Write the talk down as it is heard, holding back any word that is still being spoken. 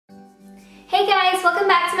Hey guys, welcome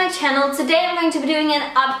back to my channel. Today I'm going to be doing an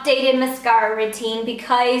updated mascara routine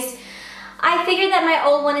because I figured that my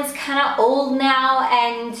old one is kind of old now,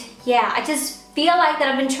 and yeah, I just feel like that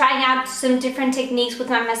I've been trying out some different techniques with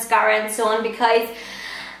my mascara and so on, because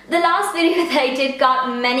the last video that I did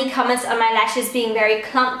got many comments on my lashes being very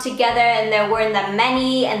clumped together and there weren't that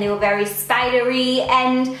many and they were very spidery.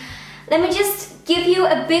 And let me just give you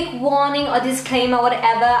a big warning or disclaimer,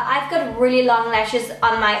 whatever. I've got really long lashes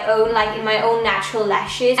on my own, like in my own natural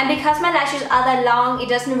lashes, and because my lashes are that long, it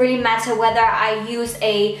doesn't really matter whether I use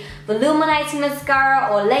a voluminizing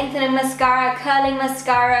mascara or lengthening mascara, curling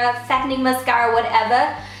mascara, fattening mascara,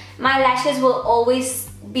 whatever. My lashes will always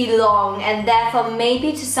be long and therefore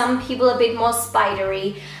maybe to some people a bit more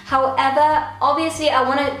spidery. However, obviously I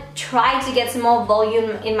want to try to get some more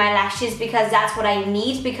volume in my lashes because that's what I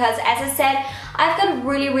need, because as I said, I've got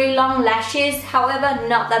really long lashes, however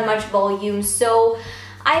not that much volume. So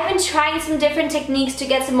I've been trying some different techniques to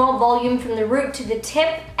get some more volume from the root to the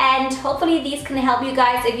tip, and hopefully these can help you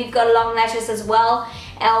guys if you've got long lashes as well,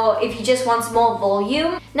 or if you just want some more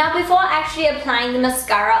volume. Now, before actually applying the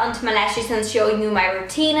mascara onto my lashes and showing you my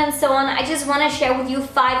routine and so on, I just want to share with you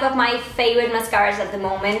 5 of my favorite mascaras at the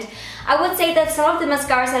moment. I would say that some of the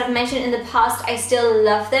mascaras that I've mentioned in the past, I still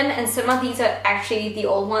love them, and some of these are actually the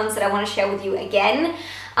old ones that I want to share with you again.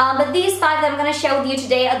 But these 5 that I'm going to share with you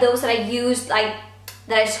today are those that I used, like,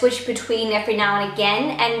 that I switch between every now and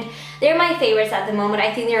again, and they're my favorites at the moment.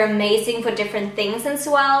 I think they're amazing for different things as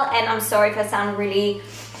well, and I'm sorry if I sound really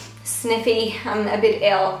sniffy, I'm a bit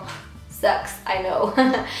ill. Sucks, I know.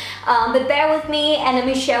 But bear with me and let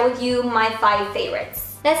me share with you my 5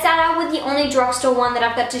 favorites. Let's start out with the only drugstore one that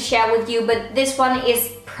I've got to share with you, but this one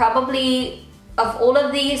is probably, of all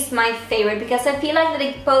of these, my favorite, because I feel like that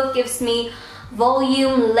it both gives me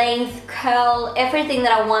volume, length, curl, everything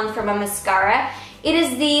that I want from a mascara. It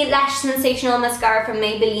is the Lash Sensational Mascara from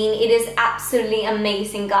Maybelline. It is absolutely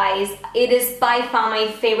amazing, guys. It is by far my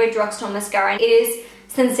favorite drugstore mascara. It is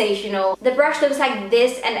sensational. The brush looks like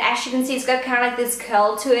this, and as you can see, it's got kind of like this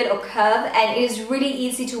curl to it, or curve, and it is really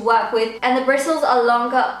easy to work with, and the bristles are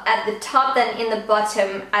longer at the top than in the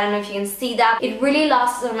bottom. I don't know if you can see that. It really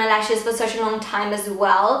lasts on my lashes for such a long time as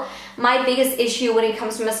well. My biggest issue when it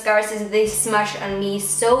comes to mascaras is they smush on me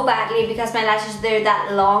so badly because my lashes, they're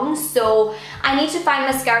that long, so I need to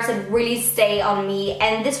find mascaras that really stay on me,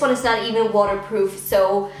 and this one is not even waterproof,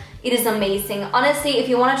 so it is amazing. Honestly, if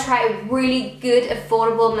you want to try a really good,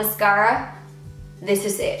 affordable mascara, this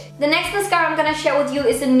is it. The next mascara I'm gonna share with you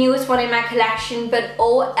is the newest one in my collection, but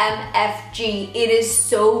OMFG, it is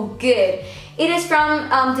so good. It is from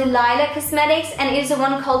Delilah Cosmetics, and it is the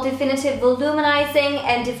one called Definitive Voluminizing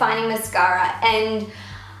and Defining Mascara, and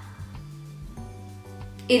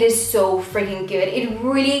it is so freaking good. It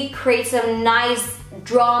really creates a nice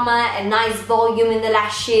drama and nice volume in the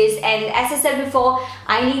lashes, and as I said before,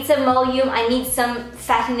 I need some volume, I need some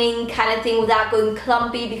fattening kind of thing without going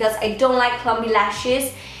clumpy, because I don't like clumpy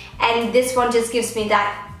lashes, and this one just gives me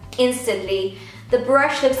that instantly. The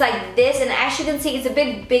brush looks like this, and as you can see, it's a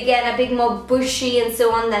bit bigger and a bit more bushy and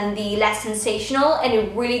so on than the Lash Sensational, and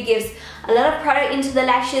it really gives a lot of product into the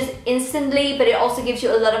lashes instantly, but it also gives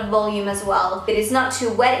you a lot of volume as well. It is not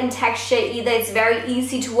too wet in texture either, it's very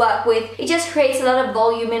easy to work with. It just creates a lot of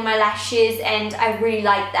volume in my lashes, and I really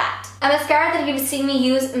like that. A mascara that you've seen me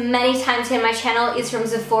use many times here on my channel is from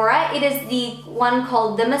Sephora. It is the one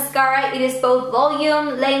called The Mascara. It is both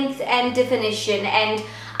volume, length, and definition, and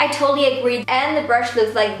I totally agree. And the brush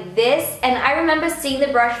looks like this, and I remember seeing the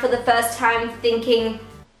brush for the first time thinking,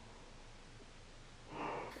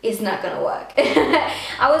 it's not gonna work.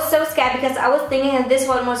 I was so scared because I was thinking that this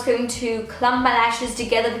one was going to clump my lashes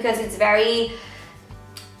together because it's very,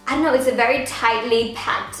 I don't know, it's a very tightly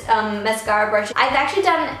packed mascara brush. I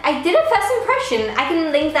did a first impression. I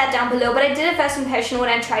can link that down below, but I did a first impression when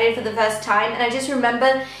I tried it for the first time, and I just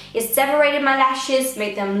remember it separated my lashes,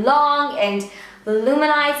 made them long and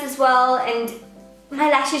voluminized as well, and my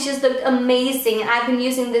lashes just looked amazing. I've been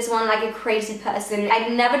using this one like a crazy person. I've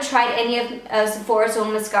never tried any of Sephora's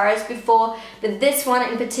own mascaras before, but this one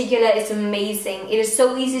in particular is amazing. It is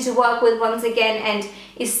so easy to work with once again, and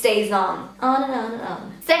it stays on and on and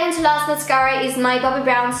on. Second to last mascara is my Bobbi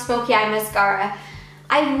Brown Smoky Eye Mascara.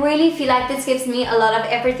 I really feel like this gives me a lot of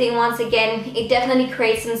everything once again. It definitely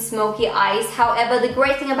creates some smoky eyes. However, the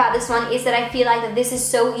great thing about this one is that I feel like that this is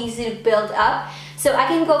so easy to build up. So I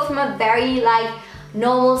can go from a very like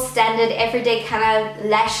normal, standard, everyday kind of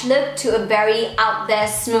lash look to a very out there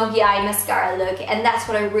smoky eye mascara look, and that's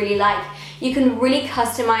what I really like. You can really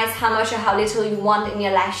customize how much or how little you want in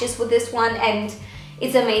your lashes with this one, and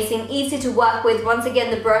it's amazing, easy to work with. Once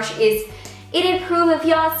again, the brush is It improved if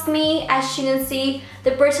you ask me. As you can see,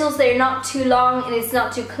 the bristles, they're not too long and it's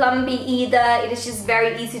not too clumpy either. It is just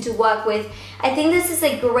very easy to work with. I think this is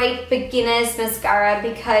a great beginner's mascara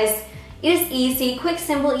because it is easy, quick,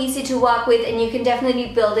 simple, easy to work with, and you can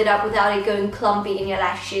definitely build it up without it going clumpy in your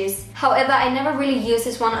lashes. However, I never really use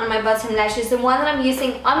this one on my bottom lashes. The one that I'm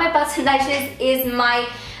using on my bottom lashes is my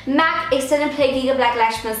MAC Extended Play Giga Black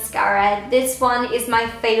Lash Mascara. This one is my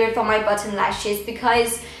favorite for my bottom lashes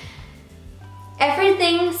because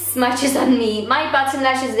everything smudges on me. My bottom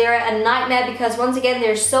lashes, they're a nightmare because once again,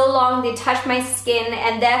 they're so long, they touch my skin,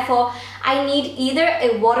 and therefore I need either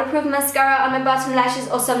a waterproof mascara on my bottom lashes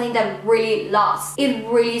or something that really lasts. It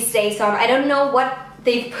really stays on. I don't know what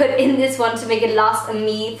they've put in this one to make it last on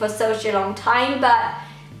me for such a long time, but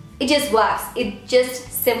it just works. It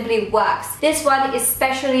just simply works. This one is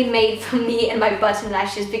specially made for me and my bottom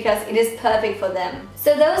lashes because it is perfect for them.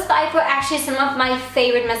 So those 5 were actually some of my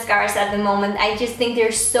favorite mascaras at the moment. I just think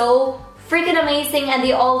they're so freaking amazing and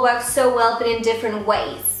they all work so well but in different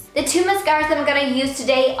ways. The 2 mascaras that I'm gonna use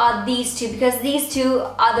today are these 2 because these 2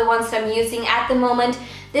 are the ones that I'm using at the moment.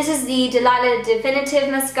 This is the Delilah Definitive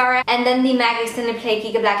Mascara and then the MAC Extended Play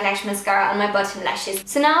Giga Black Lash Mascara on my bottom lashes.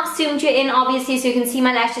 So now I've zoomed you in obviously so you can see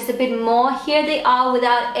my lashes a bit more. Here they are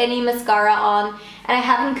without any mascara on, and I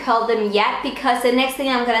haven't curled them yet because the next thing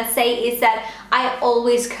I'm gonna say is that I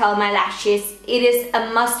always curl my lashes. It is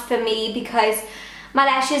a must for me because my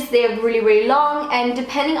lashes, they're really long, and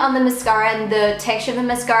depending on the mascara and the texture of the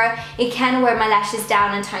mascara, it can wear my lashes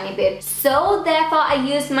down a tiny bit. So therefore I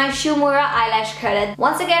use my Shumura eyelash curler.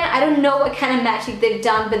 Once again, I don't know what kind of magic they've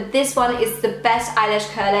done, but this one is the best eyelash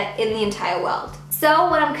curler in the entire world. So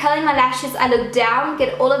when I'm curling my lashes, I look down,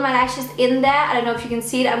 get all of my lashes in there. I don't know if you can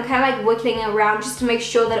see it, I'm kind of like wiggling around just to make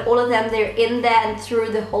sure that all of them, they're in there and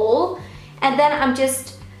through the hole. And then I'm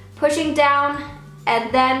just pushing down,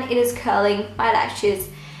 and then it is curling my lashes.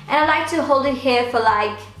 And I like to hold it here for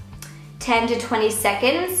like 10 to 20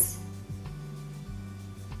 seconds.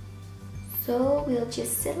 So we'll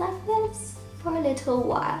just sit like this for a little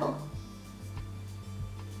while.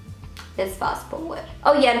 Let's fast forward.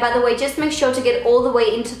 Oh yeah, and by the way, just make sure to get all the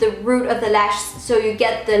way into the root of the lash so you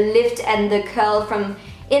get the lift and the curl from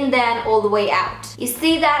in there and all the way out. You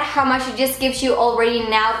see that, how much it just gives you already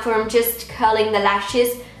now from just curling the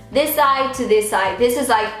lashes? This side to this side. This is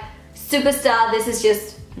like superstar, this is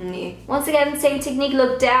just me. Once again, same technique,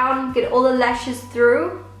 look down, get all the lashes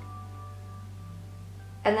through,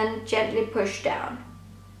 and then gently push down.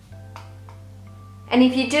 And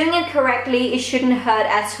if you're doing it correctly, it shouldn't hurt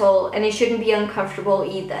at all, and it shouldn't be uncomfortable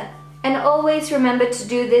either. And always remember to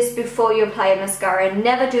do this before you apply mascara.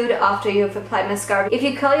 Never do it after you've applied mascara. If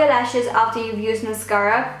you curl your lashes after you've used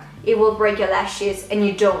mascara, it will break your lashes, and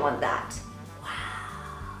you don't want that.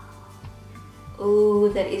 Oh,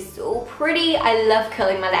 that is so pretty. I love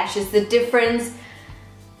curling my lashes. The difference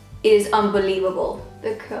is unbelievable.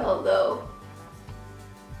 The curl though.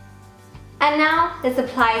 And now let's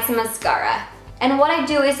apply some mascara. And what I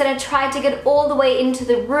do is that I try to get all the way into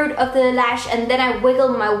the root of the lash and then I wiggle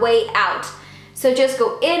my way out. So just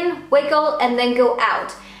go in, wiggle, and then go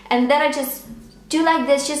out. And then I just do like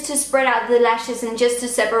this just to spread out the lashes and just to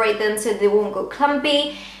separate them so they won't go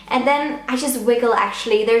clumpy. And then I just wiggle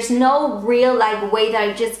actually. There's no real like way that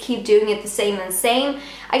I just keep doing it the same and same.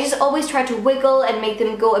 I just always try to wiggle and make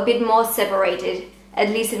them go a bit more separated, at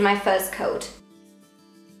least in my first coat.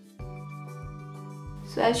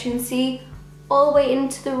 So as you can see, all the way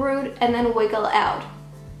into the root and then wiggle out.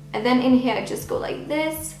 And then in here I just go like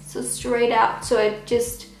this, so straight out. So I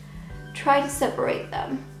just try to separate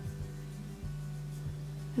them.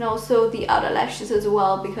 And also the outer lashes as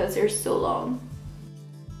well because they're so long.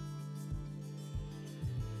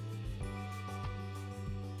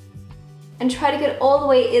 And try to get all the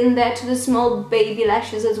way in there to the small baby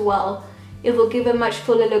lashes as well. It will give a much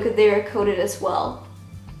fuller look if they are coated as well.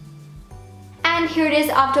 And here it is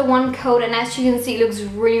after one coat, and as you can see it looks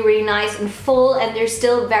really nice and full, and they're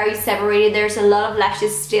still very separated. There's a lot of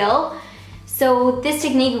lashes still. So this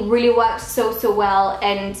technique really works so well,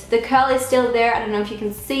 and the curl is still there. I don't know if you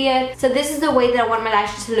can see it. So this is the way that I want my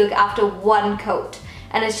lashes to look after one coat.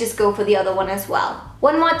 And let's just go for the other one as well.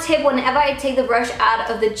 One more tip, whenever I take the brush out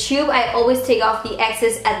of the tube, I always take off the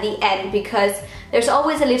excess at the end because there's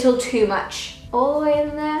always a little too much. All the way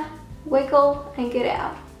in there, wiggle and get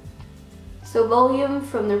out. So volume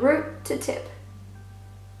from the root to tip.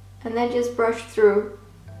 And then just brush through,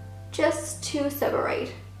 just to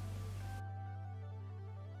separate.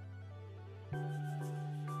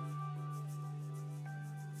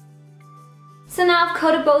 So now I've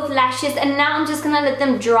coated both lashes and now I'm just gonna let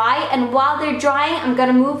them dry, and while they're drying I'm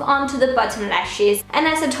gonna move on to the bottom lashes. And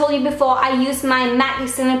as I told you before, I use my MAC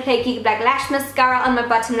Extended Play Geek Black Lash Mascara on my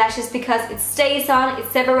bottom lashes because it stays on, it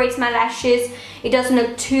separates my lashes, it doesn't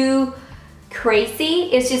look too crazy.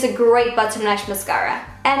 It's just a great bottom lash mascara.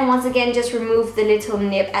 And once again, just remove the little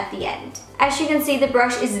nib at the end. As you can see, the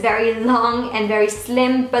brush is very long and very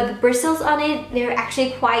slim, but the bristles on it, they're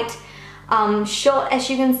actually quite short, as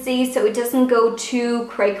you can see, so it doesn't go too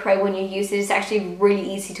cray-cray when you use it. It's actually really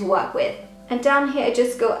easy to work with. And down here I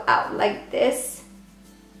just go out like this.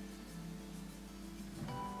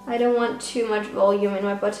 I don't want too much volume in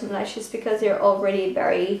my bottom lashes because they're already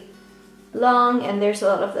very long and there's a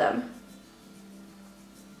lot of them.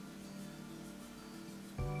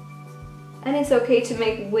 And it's okay to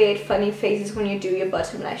make weird funny faces when you do your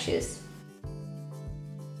bottom lashes.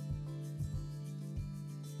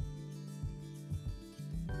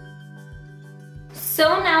 So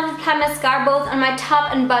now I've applied mascara both on my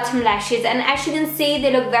top and bottom lashes, and as you can see,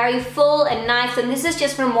 they look very full and nice, and this is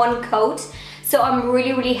just from one coat. So I'm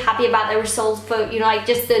really happy about the results for, you know, like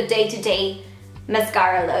just the day-to-day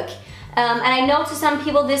mascara look. And I know to some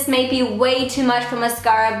people this may be way too much for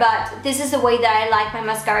mascara, but this is the way that I like my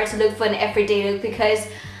mascara to look for an everyday look, because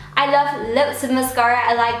I love loads of mascara.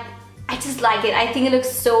 I just like it. I think it looks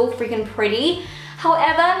so freaking pretty.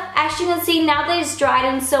 However, as you can see, now that it's dried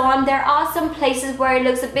and so on, there are some places where it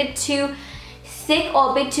looks a bit too thick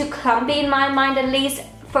or a bit too clumpy in my mind at least.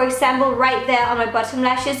 For example, right there on my bottom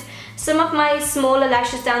lashes, some of my smaller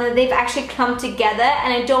lashes down there, they've actually clumped together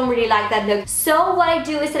and I don't really like that look. So what I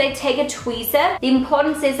do is that I take a tweezer. The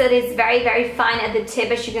importance is that it's very fine at the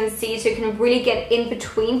tip, as you can see, so you can really get in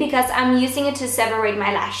between, because I'm using it to separate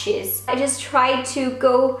my lashes. I just try to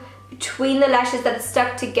go between the lashes that are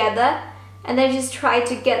stuck together, and then just try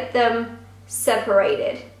to get them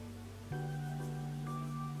separated.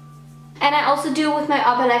 And I also do with my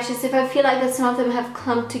upper lashes if I feel like that some of them have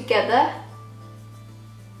clumped together.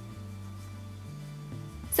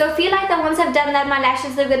 So I feel like that once I've done that, my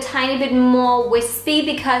lashes look a tiny bit more wispy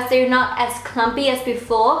because they're not as clumpy as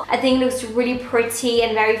before. I think it looks really pretty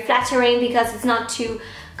and very flattering because it's not too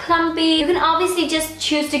clumpy. You can obviously just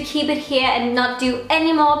choose to keep it here and not do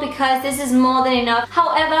any more because this is more than enough.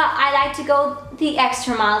 However, I like to go the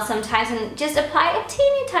extra mile sometimes and just apply a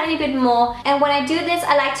teeny tiny bit more. And when I do this,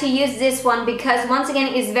 I like to use this one because once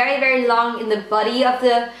again it's very long in the body of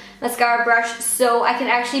the mascara brush, so I can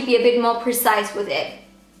actually be a bit more precise with it.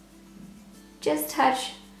 Just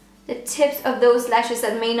touch the tips of those lashes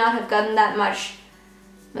that may not have gotten that much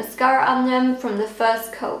mascara on them from the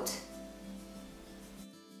first coat.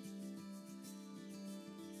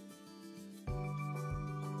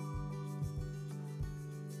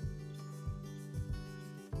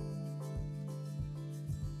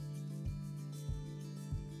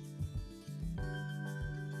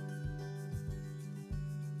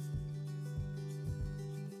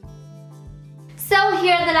 So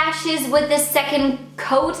here are the lashes with the second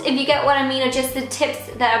coat, if you get what I mean, or just the tips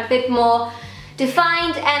that are a bit more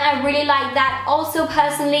defined, and I really like that. Also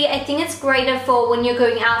personally, I think it's greater for when you're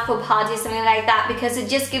going out for parties, something like that, because it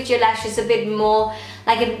just gives your lashes a bit more,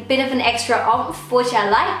 like a bit of an extra oomph, which I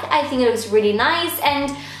like. I think it looks really nice,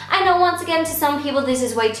 and I know once again to some people this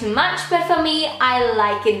is way too much, but for me, I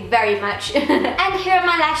like it very much. And here are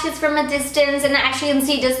my lashes from a distance, and as you can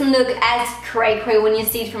see, it doesn't look as cray-cray when you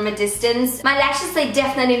see it from a distance. My lashes, they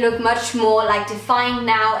definitely look much more like defined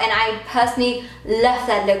now, and I personally love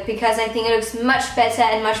that look because I think it looks much better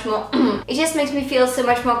and much more it just makes me feel so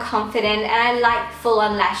much more confident, and I like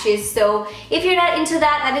full-on lashes. So if you're not into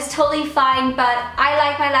that, that is totally fine, but I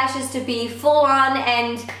like my lashes to be full-on,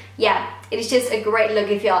 and yeah, it's just a great look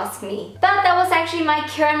if you ask me. But that was actually my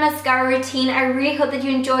current mascara routine. I really hope that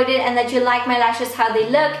you enjoyed it and that you like my lashes, how they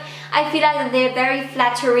look. I feel like that they're very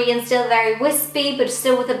flattery and still very wispy, but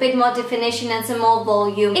still with a bit more definition and some more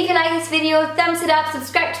volume. If you like this video, thumbs it up,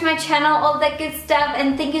 subscribe to my channel, all that good stuff,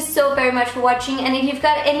 and thank you so very much for watching. And if you've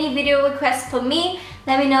got any video requests for me,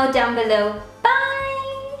 let me know down below.